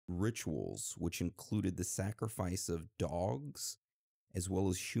rituals, which included the sacrifice of dogs as well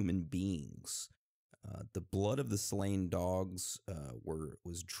as human beings. The blood of the slain dogs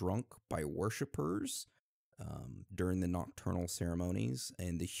was drunk by worshippers during the nocturnal ceremonies,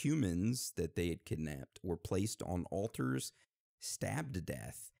 and the humans that they had kidnapped were placed on altars, stabbed to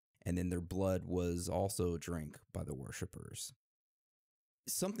death, and then their blood was also drank by the worshippers.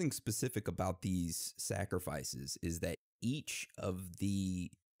 Something specific about these sacrifices is that each of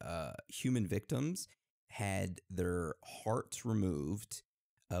the human victims had their hearts removed,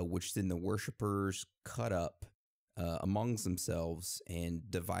 which then the worshippers cut up amongst themselves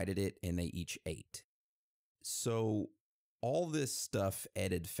and divided it, and they each ate. So all this stuff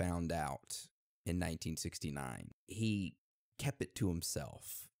Ed had found out in 1969, he kept it to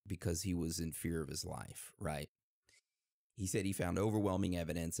himself because he was in fear of his life, right? He said he found overwhelming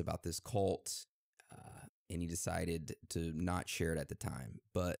evidence about this cult, and he decided to not share it at the time.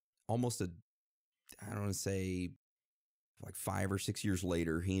 But almost I don't want to say like 5 or 6 years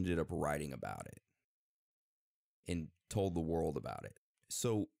later, he ended up writing about it and told the world about it.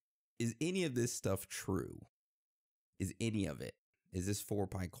 So is any of this stuff true? Is any of it? Is this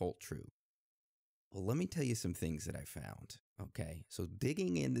 4-Pi cult true? Well, let me tell you some things that I found. Okay, so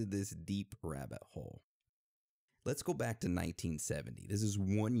digging into this deep rabbit hole. Let's go back to 1970. This is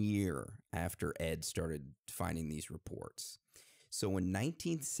 1 year after Ed started finding these reports. So in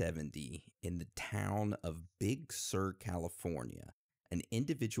 1970, in the town of Big Sur, California, an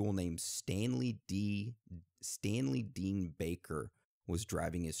individual named Stanley Dean Baker was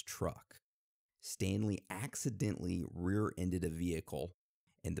driving his truck. Stanley accidentally rear-ended a vehicle,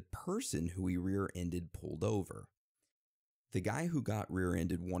 and the person who he rear-ended pulled over. The guy who got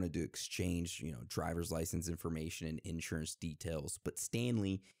rear-ended wanted to exchange, driver's license information and insurance details. But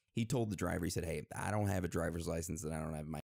Stanley, he told the driver, he said, "Hey, I don't have a driver's license and I don't have my